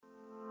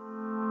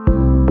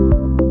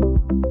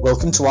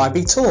Welcome to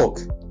IB Talk,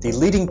 the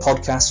leading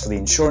podcast for the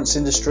insurance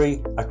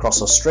industry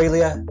across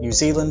Australia, New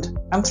Zealand,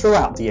 and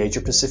throughout the Asia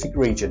Pacific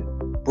region,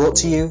 brought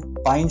to you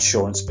by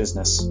Insurance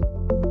Business.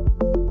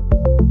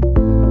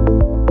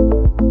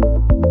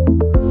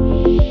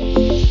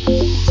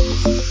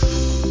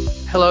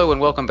 Hello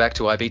and welcome back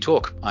to IB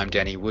Talk. I'm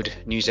Danny Wood,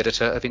 News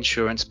Editor of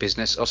Insurance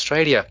Business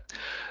Australia.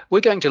 We're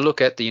going to look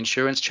at the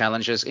insurance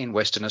challenges in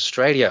Western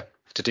Australia.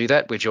 To do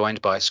that, we're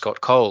joined by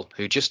Scott Cole,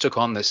 who just took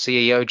on the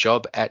CEO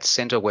job at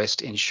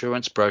Centrewest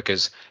Insurance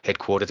Brokers,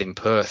 headquartered in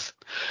Perth.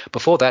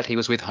 Before that, he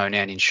was with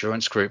Honan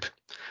Insurance Group.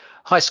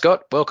 Hi,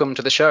 Scott. Welcome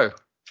to the show.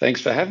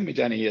 Thanks for having me,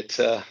 Danny. It's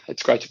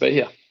great to be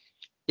here.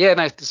 Yeah,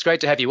 no, it's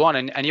great to have you on.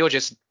 And you're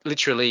just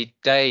literally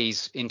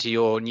days into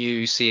your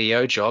new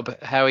CEO job.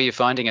 How are you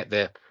finding it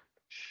there?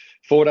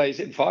 4 days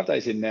in, 5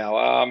 days in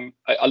now.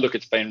 Look,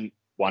 it's been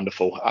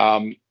wonderful.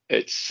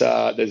 There's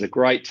a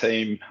great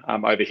team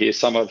over here.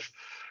 Some of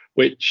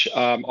which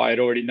I had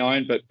already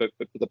known, but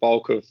the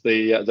bulk of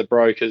the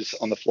brokers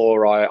on the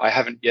floor I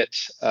haven't yet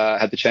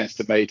had the chance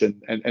to meet,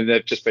 and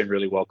they've just been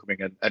really welcoming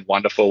and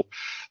wonderful.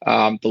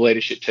 The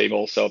leadership team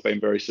also have been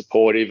very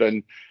supportive,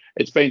 and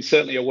it's been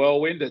certainly a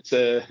whirlwind. It's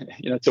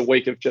a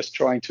week of just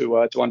trying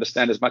to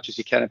understand as much as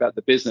you can about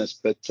the business,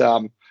 but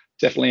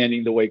definitely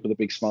ending the week with a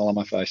big smile on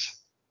my face.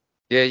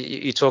 Yeah,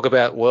 you talk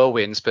about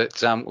whirlwinds,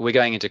 but we're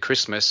going into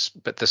Christmas.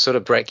 But the sort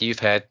of break you've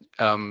had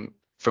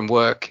from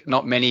work,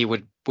 not many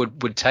would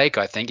take.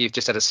 I think you've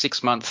just had a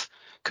 6-month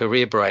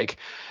career break,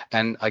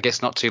 and I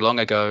guess not too long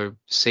ago,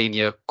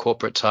 senior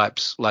corporate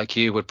types like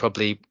you would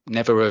probably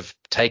never have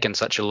taken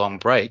such a long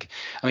break.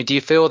 I mean, do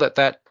you feel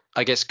that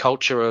I guess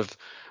culture of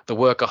the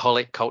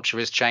workaholic culture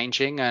is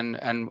changing? And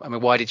I mean,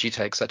 why did you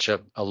take such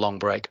a long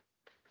break?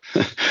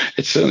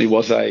 It certainly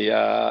was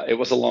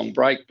a long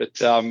break, but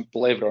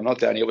believe it or not,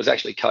 Danny, it was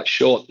actually cut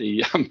short.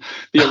 The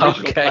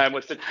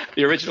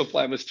original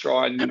plan was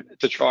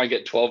to try and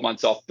get 12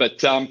 months off.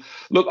 But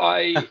look,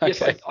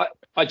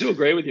 I do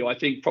agree with you. I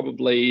think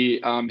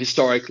probably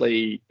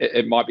historically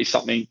it might be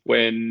something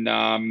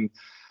when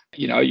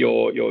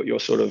you're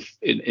sort of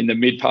in the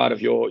mid part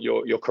of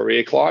your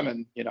career climb,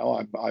 and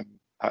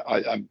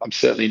I'm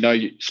certainly no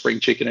spring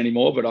chicken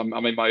anymore, but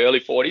I'm in my early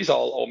 40s,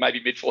 or maybe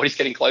mid 40s,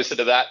 getting closer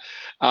to that.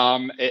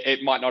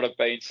 It might not have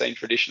been seen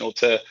traditional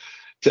to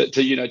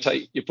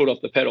take your foot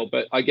off the pedal,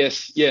 but I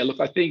guess look,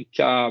 I think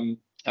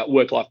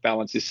work-life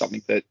balance is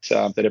something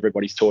that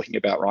everybody's talking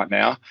about right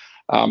now.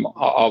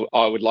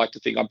 I would like to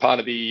think I'm part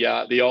of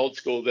the old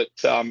school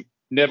that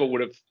never would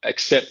have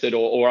accepted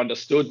or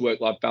understood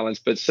work-life balance,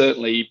 but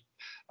certainly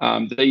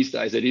these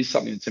days it is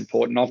something that's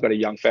important. I've got a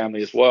young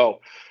family as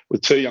well,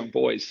 with 2 young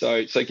boys.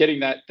 So getting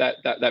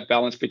that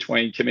balance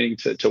between committing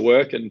to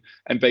work and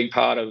being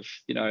part of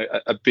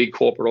a big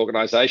corporate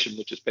organisation,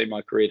 which has been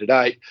my career to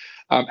date,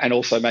 and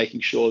also making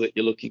sure that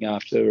you're looking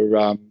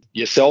after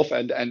yourself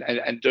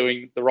and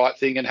doing the right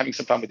thing and having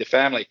some fun with your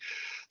family.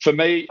 For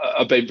me,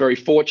 I've been very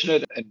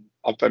fortunate, and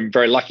I've been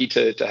very lucky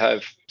to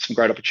have some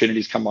great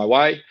opportunities come my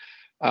way.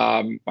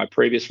 My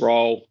previous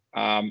role,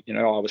 I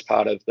was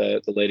part of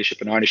the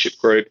leadership and ownership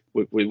group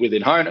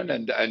within Honan,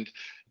 and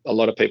a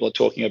lot of people are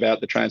talking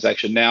about the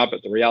transaction now,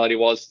 but the reality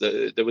was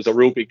that there was a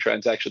real big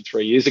transaction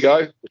 3 years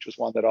ago, which was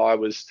one that I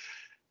was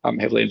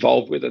heavily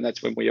involved with, and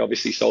that's when we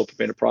obviously sold from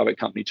being a private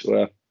company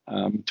to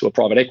a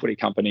private equity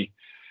company.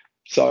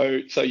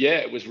 So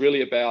it was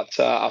really about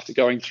after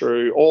going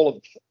through all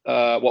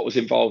of what was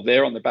involved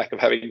there, on the back of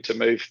having to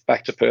move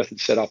back to Perth and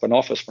set up an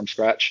office from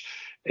scratch.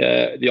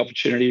 The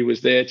opportunity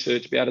was there to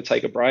be able to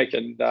take a break,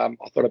 and I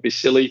thought I'd be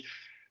silly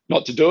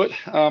not to do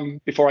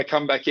it before I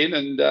come back in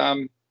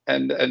and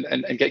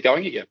get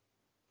going again.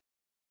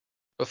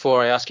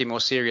 Before I ask you more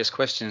serious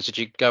questions, did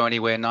you go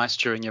anywhere nice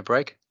during your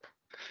break?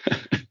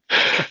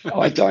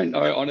 I don't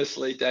know,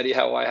 honestly, Daddy,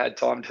 how I had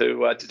time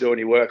to do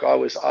any work. I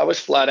was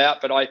flat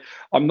out, but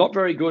I'm not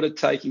very good at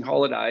taking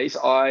holidays.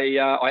 I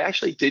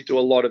actually did do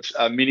a lot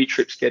of mini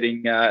trips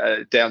getting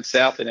down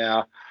south in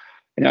our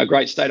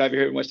great state over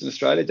here in Western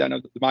Australia, down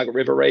at the Margaret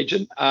River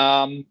region,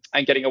 and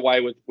getting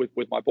away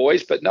with my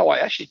boys. But no, I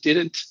actually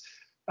didn't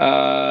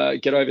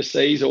get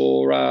overseas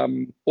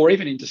or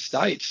even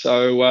interstate.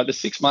 So the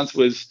 6 months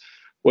was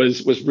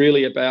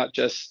really about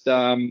just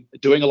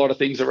doing a lot of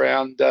things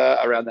around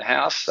the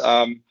house,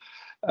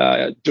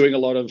 doing a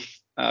lot of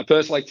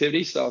personal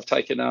activities. So I've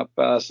taken up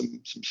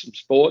some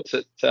sports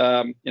that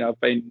have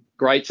been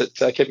great at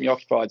keeping me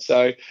occupied.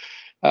 So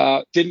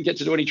didn't get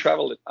to do any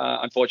travel,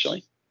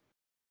 unfortunately.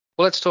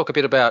 Well, let's talk a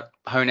bit about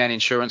Honan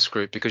Insurance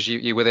Group, because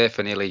you were there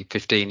for nearly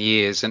 15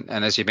 years. And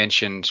as you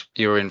mentioned,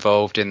 you were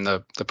involved in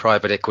the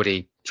private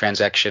equity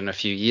transaction a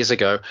few years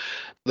ago.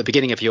 The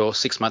beginning of your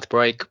 6-month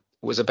break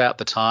was about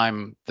the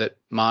time that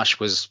Marsh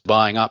was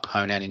buying up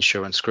Honan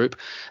Insurance Group.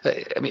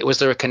 I mean, was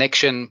there a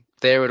connection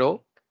there at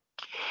all?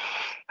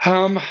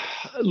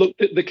 Look,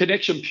 the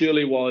connection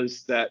purely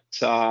was that,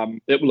 a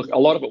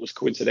lot of it was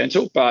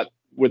coincidental, but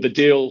with a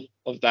deal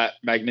of that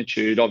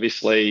magnitude,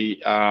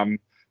 obviously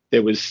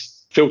there was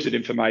filtered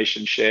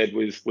information shared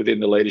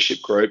within the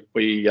leadership group.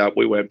 We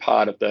weren't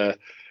part of the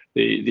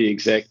the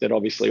exec that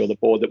obviously, or the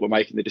board that were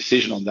making the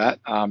decision on that.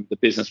 The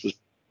business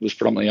was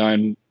predominantly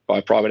owned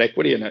by private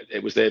equity, and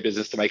it was their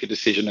business to make a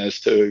decision as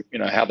to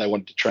how they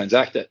wanted to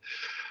transact it.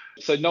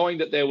 So knowing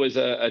that there was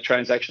a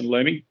transaction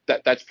looming,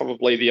 that's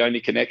probably the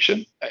only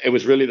connection. It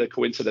was really the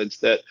coincidence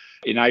that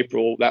in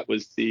April, that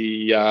was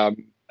the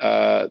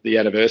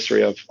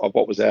anniversary of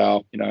what was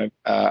our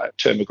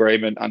term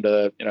agreement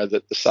under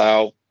the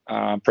sale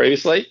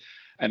previously.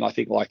 And I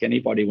think, like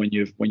anybody, when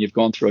you've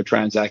gone through a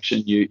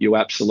transaction, you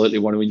absolutely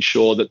want to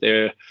ensure that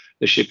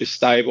the ship is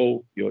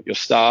stable, your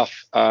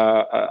staff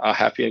are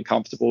happy and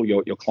comfortable,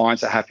 your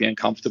clients are happy and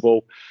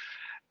comfortable,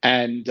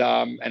 and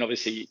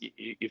obviously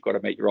you've got to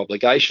meet your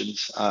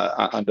obligations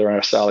under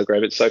our sale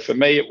agreement. So for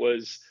me, it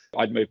was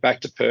I'd moved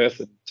back to Perth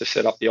and to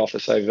set up the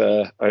office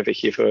over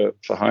here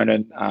for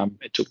Honan.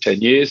 It took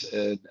 10 years,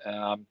 and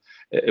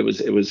it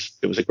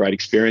was a great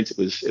experience. It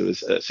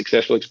was a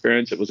successful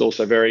experience. It was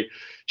also very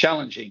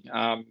challenging,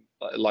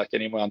 like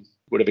anyone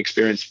would have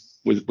experienced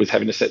with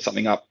having to set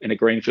something up in a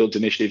greenfields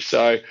initiative.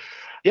 So,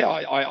 yeah,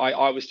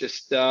 I was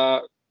just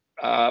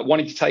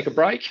wanting to take a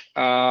break,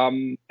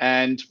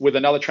 and with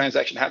another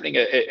transaction happening,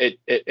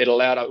 it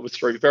allowed. It was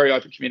through very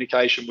open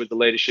communication with the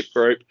leadership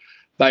group.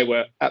 They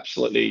were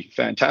absolutely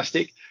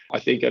fantastic, I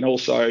think, and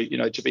also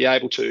to be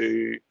able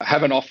to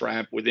have an off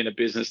ramp within a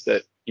business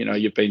that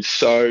you've been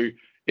so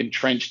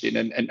entrenched in,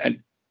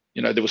 and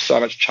there was so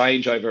much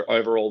change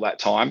over all that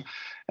time,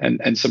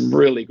 and some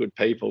really good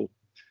people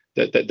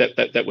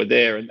that were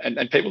there,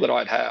 and people that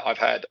I've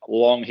had a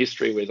long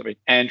history with. I mean,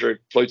 Andrew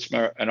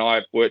Flutzmer and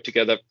I worked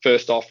together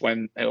first off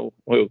when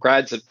we were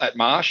grads at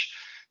Marsh.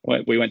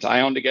 We went to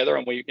Aon together,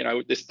 and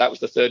that was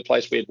the third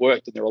place we had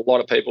worked, and there were a lot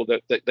of people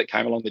that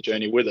came along the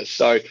journey with us.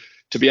 So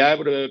to be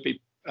able to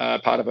be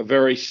part of a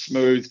very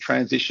smooth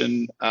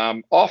transition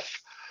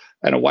off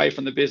and away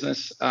from the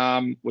business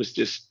was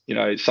just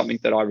something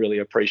that I really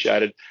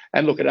appreciated.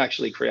 And look, it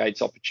actually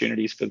creates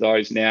opportunities for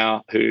those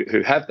now who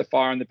have the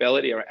fire in the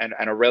belly and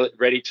are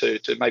ready to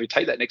maybe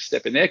take that next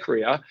step in their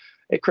career.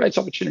 It creates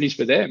opportunities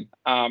for them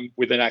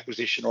with an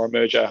acquisition or a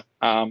merger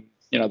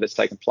that's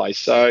taken place.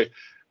 So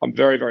I'm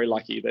very, very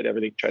lucky that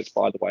everything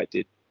transpired the way it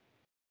did.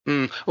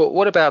 Well,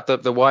 what about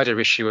the wider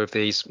issue of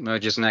these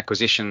mergers and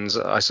acquisitions?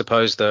 I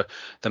suppose the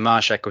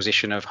Marsh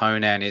acquisition of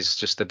Honan is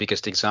just the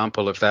biggest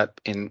example of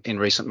that in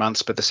recent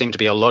months. But there seems to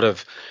be a lot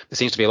of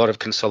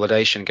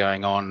consolidation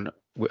going on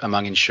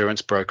among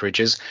insurance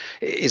brokerages.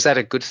 Is that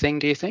a good thing,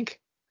 do you think?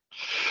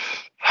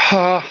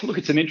 Look,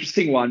 it's an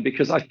interesting one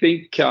because I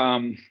think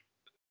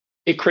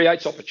it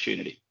creates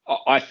opportunity.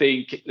 I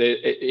think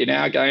in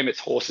our game, it's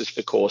horses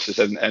for courses,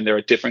 and there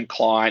are different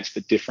clients for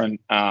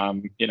different,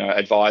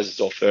 advisors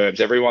or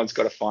firms. Everyone's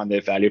got to find their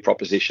value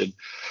proposition.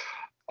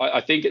 I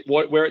think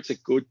where it's a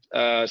good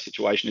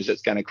situation is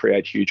it's going to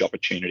create huge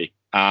opportunity.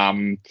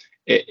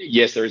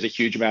 Yes, there is a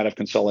huge amount of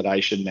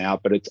consolidation now,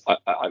 but it's,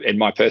 in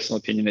my personal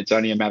opinion, it's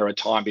only a matter of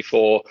time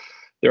before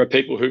there are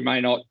people who may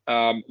not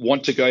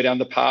want to go down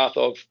the path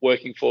of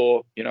working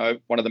for,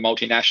 one of the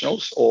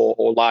multinationals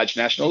or large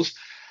nationals.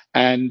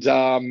 And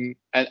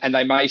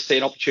they may see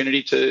an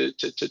opportunity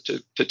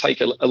to take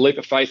a leap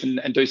of faith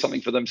and do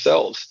something for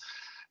themselves.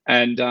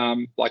 And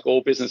like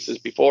all businesses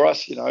before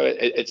us,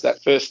 it's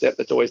that first step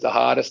that's always the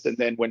hardest. And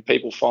then when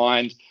people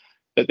find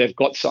that they've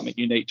got something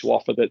unique to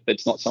offer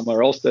that's not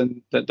somewhere else,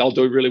 then they'll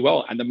do really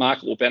well, and the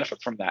market will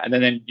benefit from that. And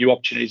then new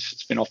opportunities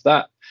spin off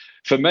that.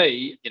 For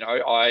me,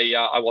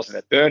 I wasn't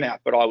at burnout,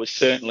 but I was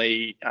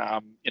certainly,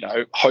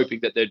 hoping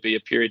that there'd be a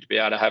period to be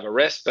able to have a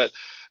rest. But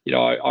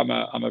I'm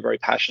a very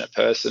passionate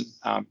person,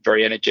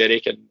 very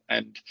energetic,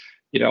 and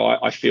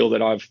I feel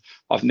that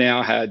I've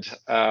now had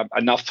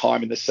enough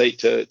time in the seat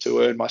to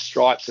earn my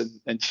stripes,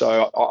 and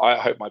so I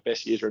hope my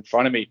best years are in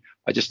front of me.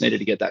 I just needed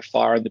to get that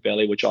fire in the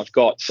belly, which I've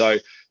got. So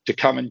to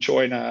come and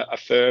join a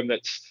firm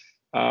that's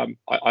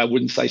I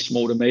wouldn't say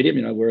small to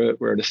medium.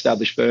 We're an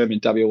established firm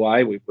in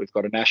WA. We've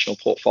got a national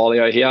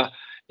portfolio here.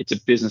 It's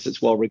a business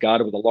that's well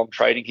regarded with a long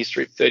trading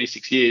history of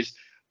 36 years.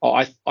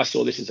 I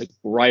saw this as a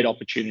great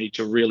opportunity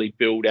to really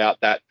build out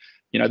that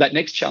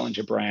next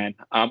challenger brand,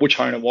 which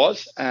Honan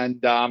was,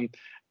 and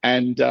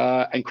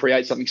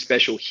create something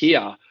special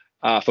here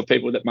for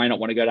people that may not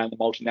want to go down the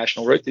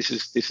multinational route. This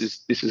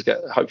is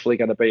hopefully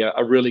going to be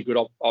a really good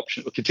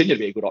option, or continue to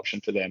be a good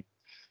option for them.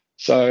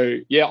 So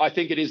yeah, I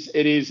think it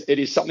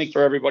is something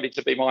for everybody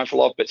to be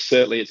mindful of, but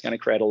certainly it's going to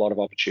create a lot of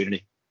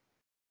opportunity.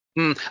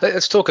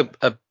 Let's talk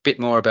a bit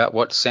more about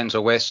what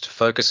Centrewest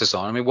focuses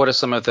on. I mean, what are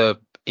some of the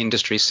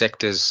industry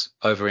sectors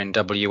over in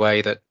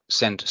WA that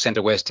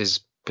Centrewest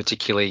is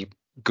particularly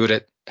good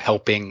at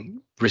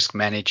helping risk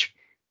manage?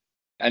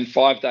 And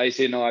 5 days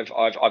in, I've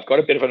got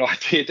a bit of an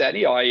idea,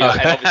 Danny. And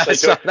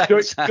obviously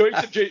doing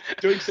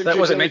some. That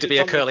wasn't meant to be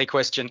a curly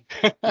question.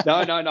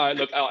 No.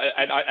 Look,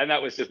 and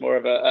that was just more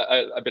of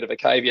a bit of a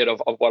caveat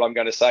of what I'm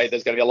going to say.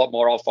 There's going to be a lot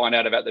more I'll find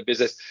out about the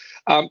business.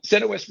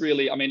 Centrewest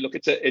really, I mean, look,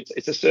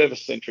 it's a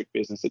service-centric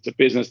business. It's a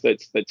business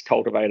that's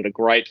cultivated a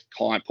great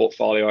client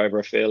portfolio over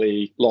a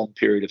fairly long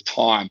period of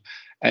time.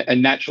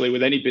 And naturally,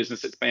 with any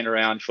business that's been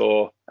around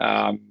for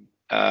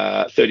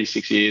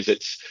 36 years,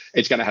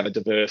 it's going to have a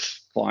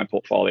diverse client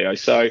portfolio.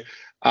 So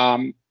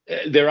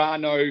there are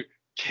no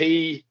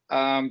key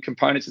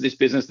components of this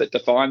business that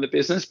define the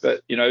business,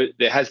 but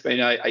there has been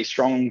a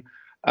strong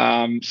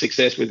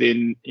success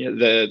within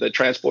the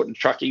transport and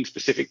trucking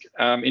specific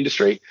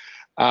industry.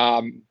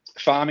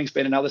 Farming's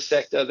been another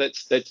sector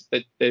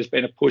that there's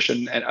been a push,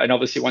 and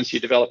obviously once you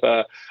develop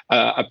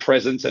a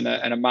presence and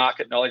a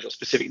market knowledge or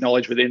specific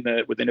knowledge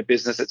within a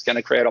business, it's going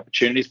to create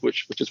opportunities,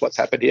 which is what's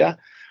happened here.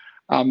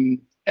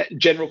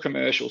 General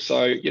commercial. So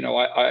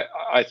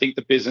I think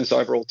the business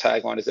overall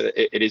tagline is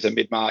that it is a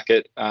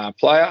mid-market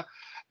player.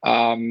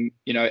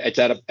 It's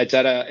at a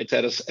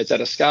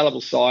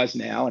scalable size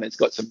now, and it's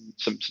got some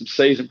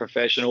seasoned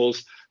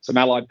professionals, some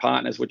allied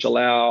partners, which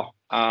allow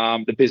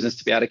the business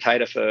to be able to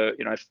cater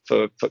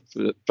for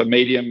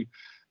medium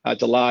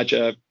to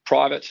larger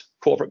private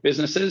corporate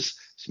businesses,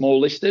 small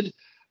listed,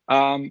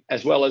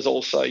 as well as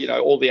also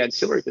all the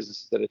ancillary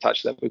businesses that are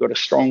attached to that. We've got a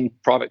strong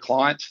private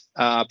client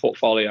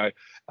portfolio,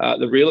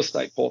 the real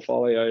estate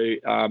portfolio,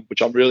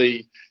 which I'm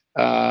really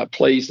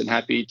pleased and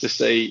happy to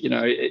see,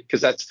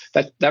 because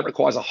that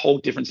requires a whole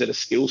different set of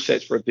skill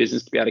sets for a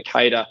business to be able to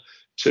cater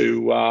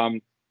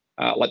to,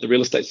 like the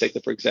real estate sector,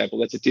 for example.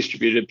 That's a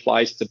distributed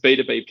place. It's a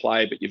B2B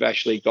play, but you've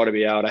actually got to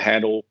be able to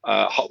handle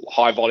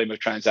high volume of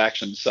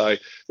transactions. So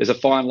there's a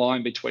fine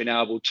line between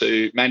able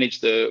to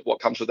manage what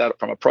comes with that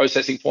from a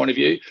processing point of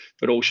view,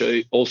 but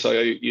also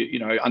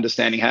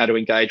understanding how to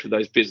engage with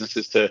those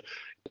businesses to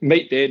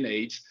meet their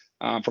needs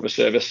from a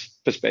service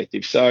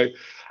perspective. So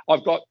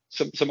I've got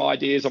some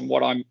ideas on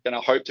what I'm going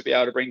to hope to be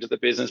able to bring to the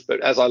business, but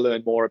as I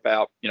learn more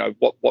about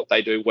what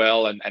they do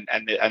well and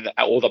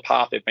all the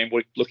path they've been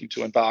looking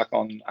to embark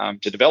on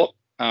to develop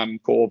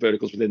core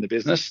verticals within the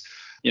business,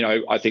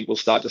 I think we'll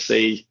start to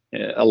see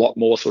a lot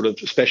more sort of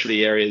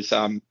specialty areas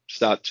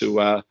start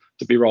to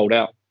be rolled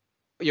out.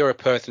 You're a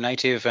Perth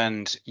native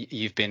and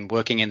you've been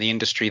working in the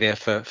industry there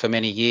for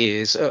many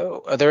years.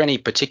 Are there any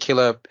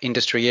particular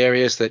industry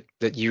areas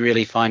that you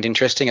really find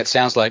interesting? It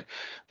sounds like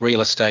real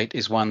estate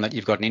is one that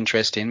you've got an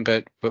interest in,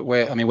 but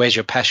where's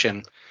your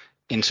passion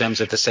in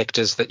terms of the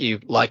sectors that you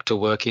like to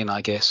work in,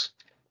 I guess?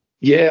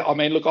 Yeah, I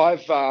mean, look, I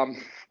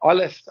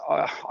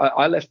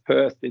left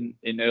Perth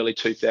in early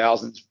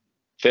 2000s,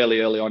 fairly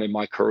early on in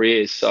my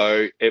career.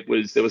 So there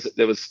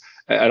was.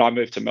 And I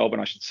moved to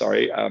Melbourne,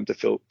 to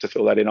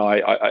fill that in.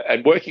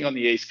 And working on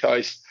the East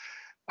Coast,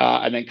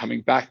 and then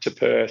coming back to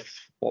Perth,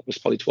 what was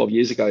probably 12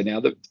 years ago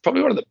now.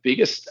 Probably one of the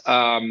biggest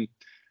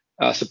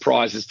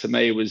surprises to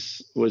me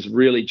was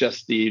really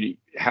just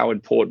how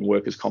important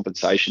workers'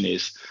 compensation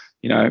is.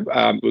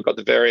 We've got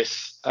the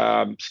various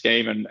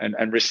scheme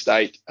and risk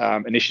state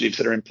initiatives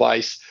that are in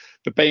place,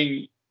 but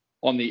being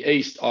on the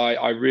East,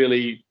 I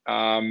really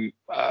I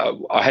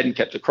hadn't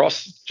kept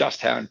across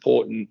just how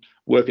important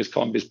workers'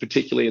 comp is,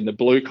 particularly in the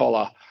blue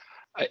collar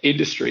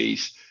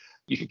industries.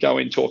 You could go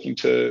in talking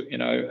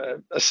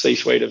to a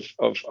C-suite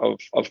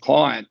of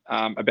client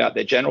about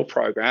their general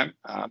program.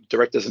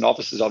 Directors and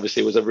officers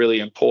obviously was a really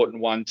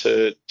important one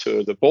to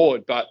the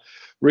board, but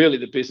really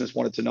the business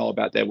wanted to know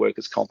about their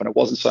workers' comp, and it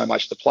wasn't so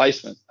much the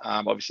placement.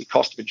 Obviously,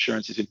 cost of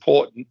insurance is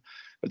important,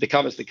 but the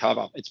cover's the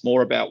cover. It's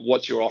more about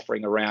what you're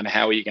offering around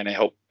how are you going to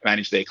help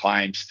manage their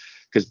claims,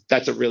 because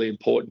that's a really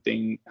important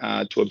thing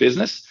to a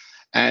business.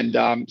 And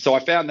so I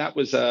found that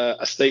was a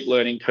steep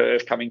learning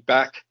curve coming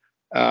back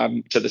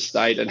to the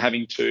state and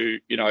having to,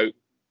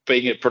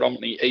 being a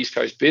predominantly East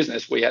Coast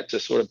business, we had to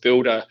sort of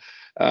build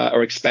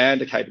or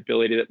expand a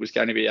capability that was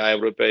going to be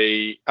able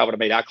to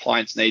meet our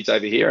clients' needs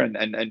over here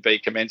and be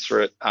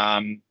commensurate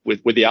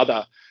with the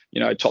other,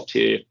 top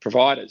tier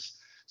providers.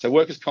 So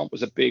workers' comp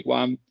was a big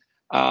one.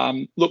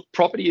 Look,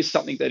 property is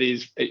something that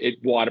is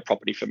wider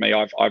property for me.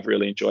 I've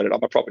really enjoyed it.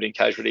 I'm a property and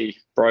casualty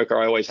broker.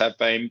 I always have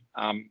been.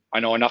 I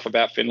know enough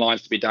about fin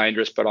lines to be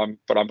dangerous, but I'm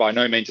by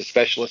no means a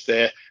specialist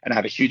there, and I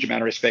have a huge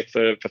amount of respect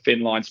for fin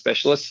line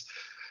specialists.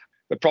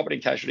 But property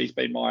and casualty has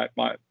been my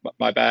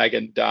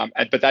bag,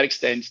 but that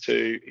extends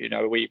to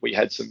we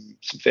had some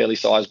fairly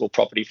sizable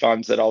property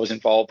funds that I was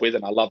involved with,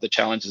 and I love the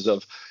challenges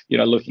of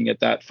looking at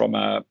that from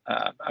a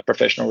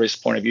professional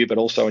risk point of view, but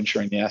also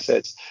ensuring the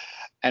assets.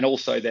 And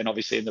also then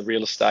obviously in the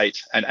real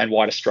estate and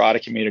wider strata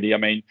community. I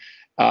mean,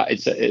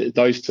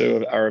 those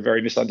two are a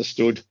very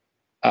misunderstood,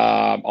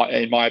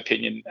 in my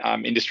opinion,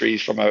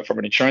 industries from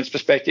an insurance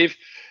perspective.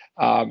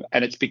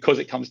 And it's because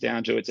it comes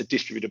down to it's a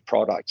distributed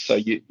product. So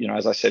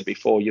as I said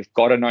before, you've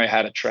got to know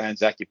how to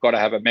transact. You've got to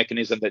have a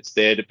mechanism that's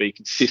there to be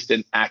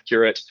consistent,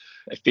 accurate,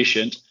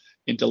 efficient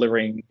in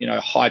delivering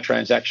high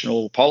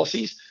transactional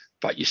policies.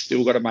 But you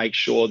still got to make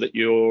sure that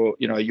you're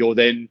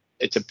then.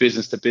 It's a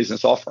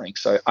business-to-business offering.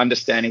 So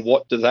understanding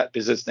what does that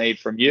business need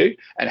from you,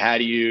 and how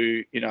do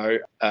you,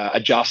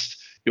 adjust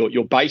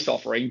your base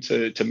offering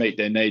to meet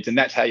their needs, and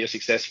that's how you're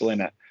successful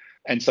in it.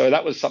 And so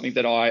that was something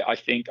that I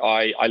think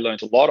I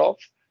learned a lot of,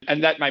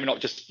 and that maybe not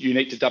just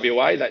unique to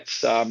WA.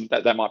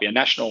 That might be a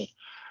national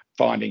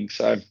finding.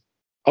 So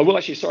I will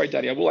actually, sorry,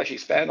 Danny, I will actually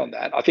expand on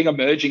that. I think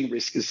emerging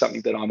risk is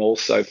something that I'm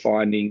also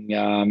finding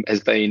has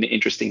been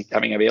interesting.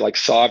 Having a bit like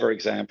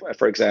cyber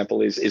for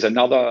example, is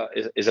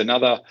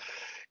another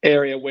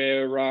area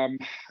where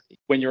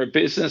when you're a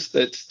business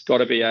that's got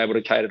to be able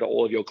to cater to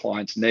all of your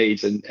clients'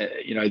 needs, and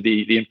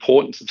the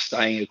importance of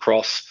staying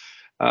across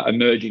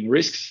emerging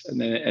risks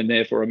and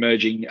therefore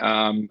emerging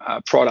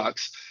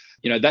products.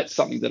 That's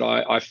something that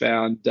I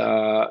found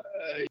a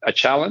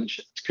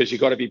challenge, because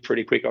you've got to be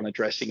pretty quick on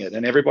addressing it.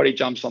 And everybody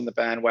jumps on the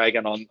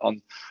bandwagon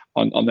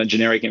on the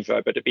generic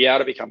info, but to be able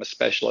to become a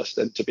specialist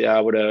and to be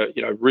able to,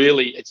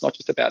 really, it's not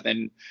just about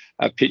then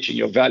pitching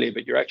your value,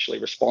 but you're actually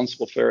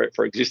responsible for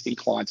existing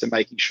clients and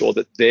making sure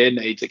that their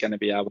needs are going to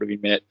be able to be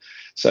met.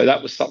 So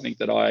that was something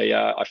that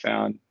I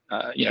found,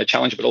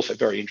 challenging, but also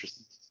very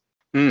interesting.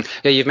 Yeah,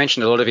 you've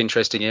mentioned a lot of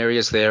interesting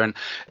areas there. And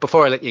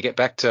before I let you get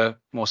back to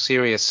more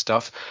serious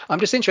stuff, I'm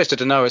just interested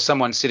to know, as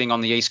someone sitting on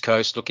the East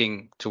Coast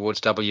looking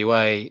towards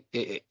WA,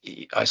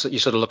 you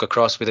sort of look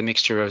across with a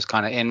mixture of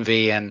kind of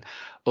envy and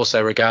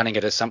also regarding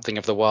it as something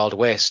of the Wild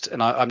West.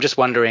 And I'm just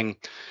wondering,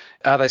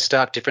 are there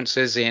stark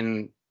differences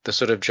in the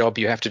sort of job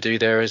you have to do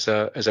there as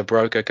a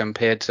broker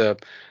compared to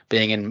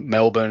being in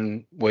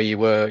Melbourne where you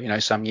were,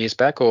 some years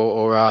back,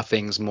 or are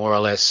things more or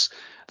less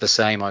the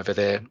same over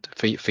there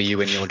for you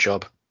in your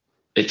job?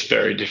 It's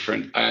very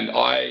different, and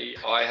I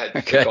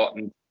had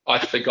forgotten.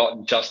 I'd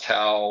forgotten just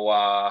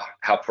how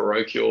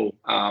parochial,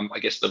 I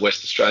guess, the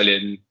West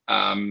Australian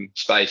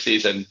space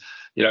is. And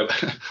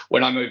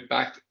when I moved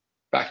back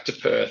to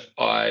Perth,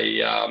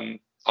 I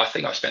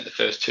think I spent the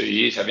first 2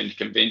 years having to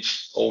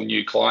convince all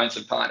new clients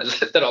and partners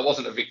that I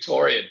wasn't a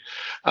Victorian,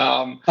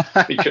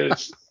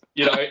 because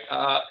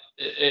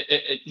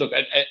look,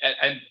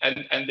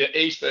 and the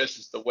East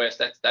versus the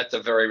West, that's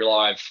a very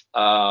live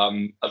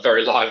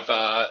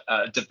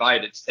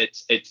debate.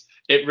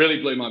 It really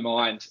blew my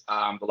mind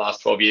the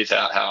last 12 years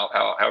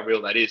how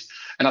real that is.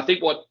 And I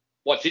think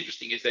what's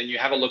interesting is then you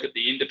have a look at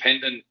the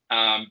independent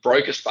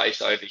broker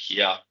space over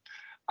here,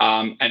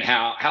 and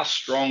how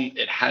strong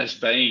it has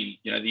been.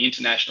 The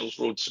internationals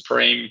ruled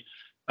supreme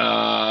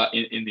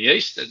in the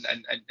East, and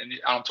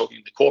I'm talking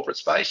in the corporate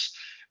space.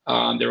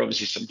 There are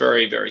obviously some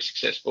very, very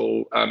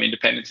successful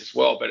independents as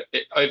well. But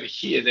over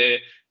here,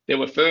 there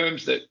were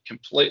firms that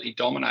completely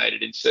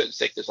dominated in certain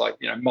sectors, like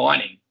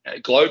mining.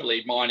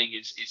 Globally, mining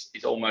is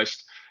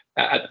almost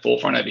at the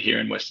forefront over here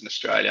in Western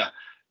Australia.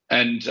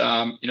 And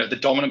the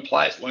dominant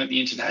players weren't the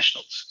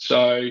internationals.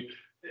 So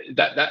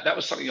that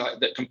was something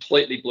that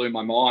completely blew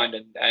my mind.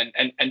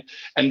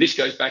 And this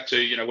goes back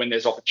to when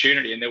there's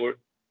opportunity, and there were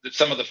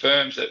some of the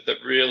firms that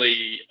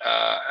really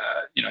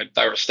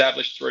they were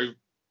established through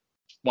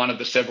one of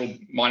the several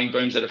mining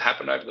booms that have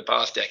happened over the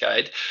past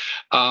decade.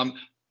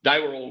 They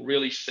were all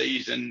really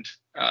seasoned,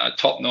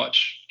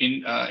 top-notch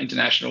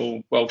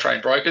international,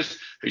 well-trained brokers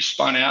who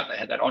spun out. They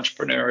had that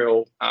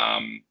entrepreneurial,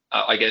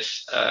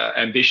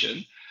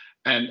 ambition,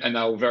 and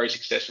they were very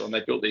successful, and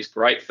they built these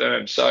great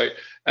firms. So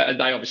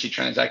they obviously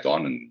transact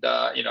on, and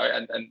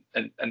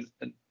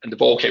the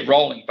ball kept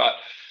rolling. But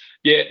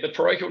yeah, the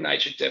parochial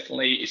nature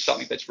definitely is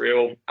something that's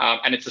real,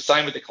 and it's the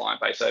same with the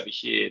client base over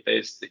here.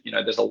 There's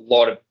a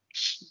lot of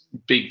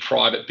big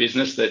private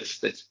business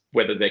that's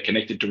whether they're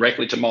connected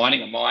directly to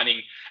mining or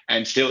mining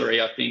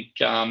ancillary, I think,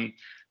 and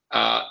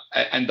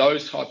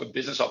those type of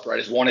business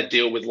operators want to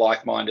deal with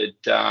like-minded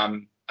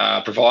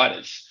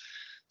providers.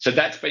 So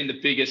that's been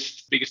the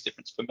biggest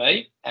difference for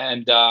me.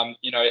 And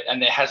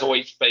and there has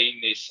always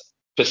been this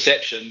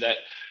perception that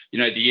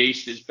the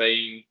East has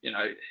been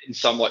in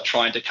somewhat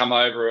trying to come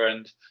over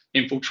and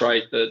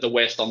infiltrate the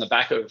West on the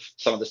back of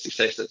some of the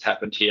success that's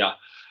happened here.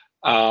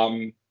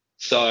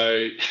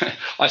 So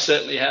I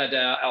certainly had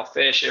our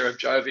fair share of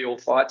jovial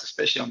fights,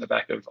 especially on the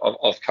back of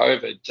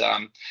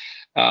COVID.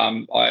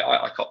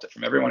 I copped it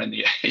from everyone in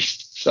the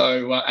East.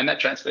 So and that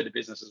transferred to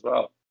business as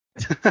well.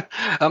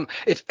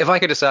 If I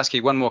could just ask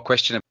you one more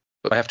question,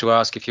 I have to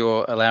ask if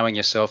you're allowing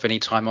yourself any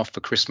time off for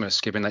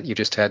Christmas, given that you've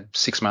just had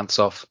 6 months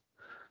off.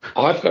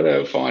 I've got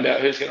to find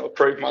out who's going to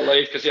approve my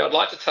leave, because I'd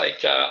like to take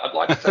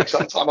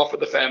some time off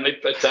with the family,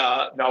 but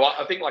no,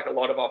 I think like a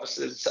lot of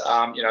officers,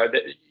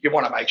 you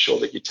want to make sure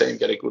that your team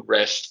get a good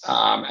rest,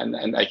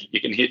 and you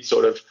can hit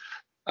sort of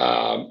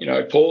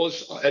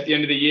pause at the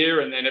end of the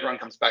year, and then everyone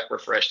comes back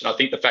refreshed. And I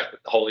think the fact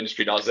that the whole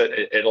industry does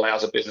it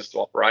allows a business to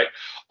operate.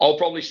 I'll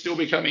probably still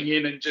be coming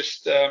in and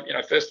just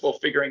first of all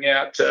figuring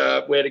out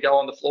where to go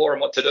on the floor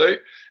and what to do.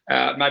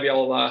 Maybe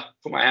I'll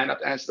put my hand up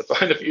to answer the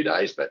phone a few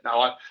days, but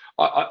no,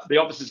 the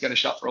office is going to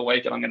shut for a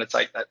week, and I'm going to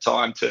take that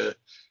time to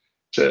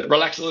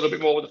relax a little bit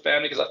more with the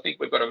family, because I think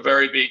we've got a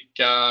very big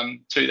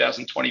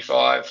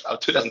 2024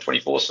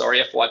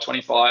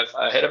 FY25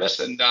 ahead of us.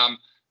 And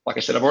like I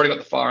said, I've already got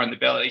the fire in the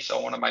belly, so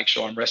I want to make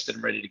sure I'm rested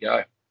and ready to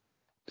go.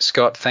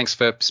 Scott, thanks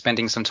for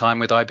spending some time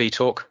with IB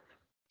Talk.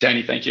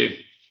 Danny, thank you.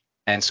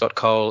 And Scott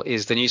Cole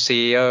is the new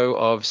CEO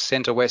of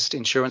Centrewest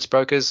Insurance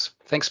Brokers.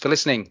 Thanks for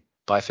listening.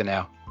 Bye for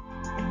now.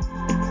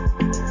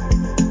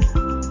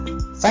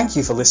 Thank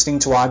you for listening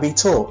to IB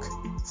Talk.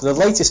 For the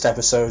latest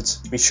episodes,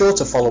 be sure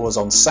to follow us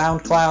on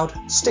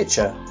SoundCloud,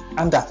 Stitcher,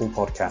 and Apple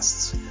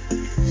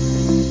Podcasts.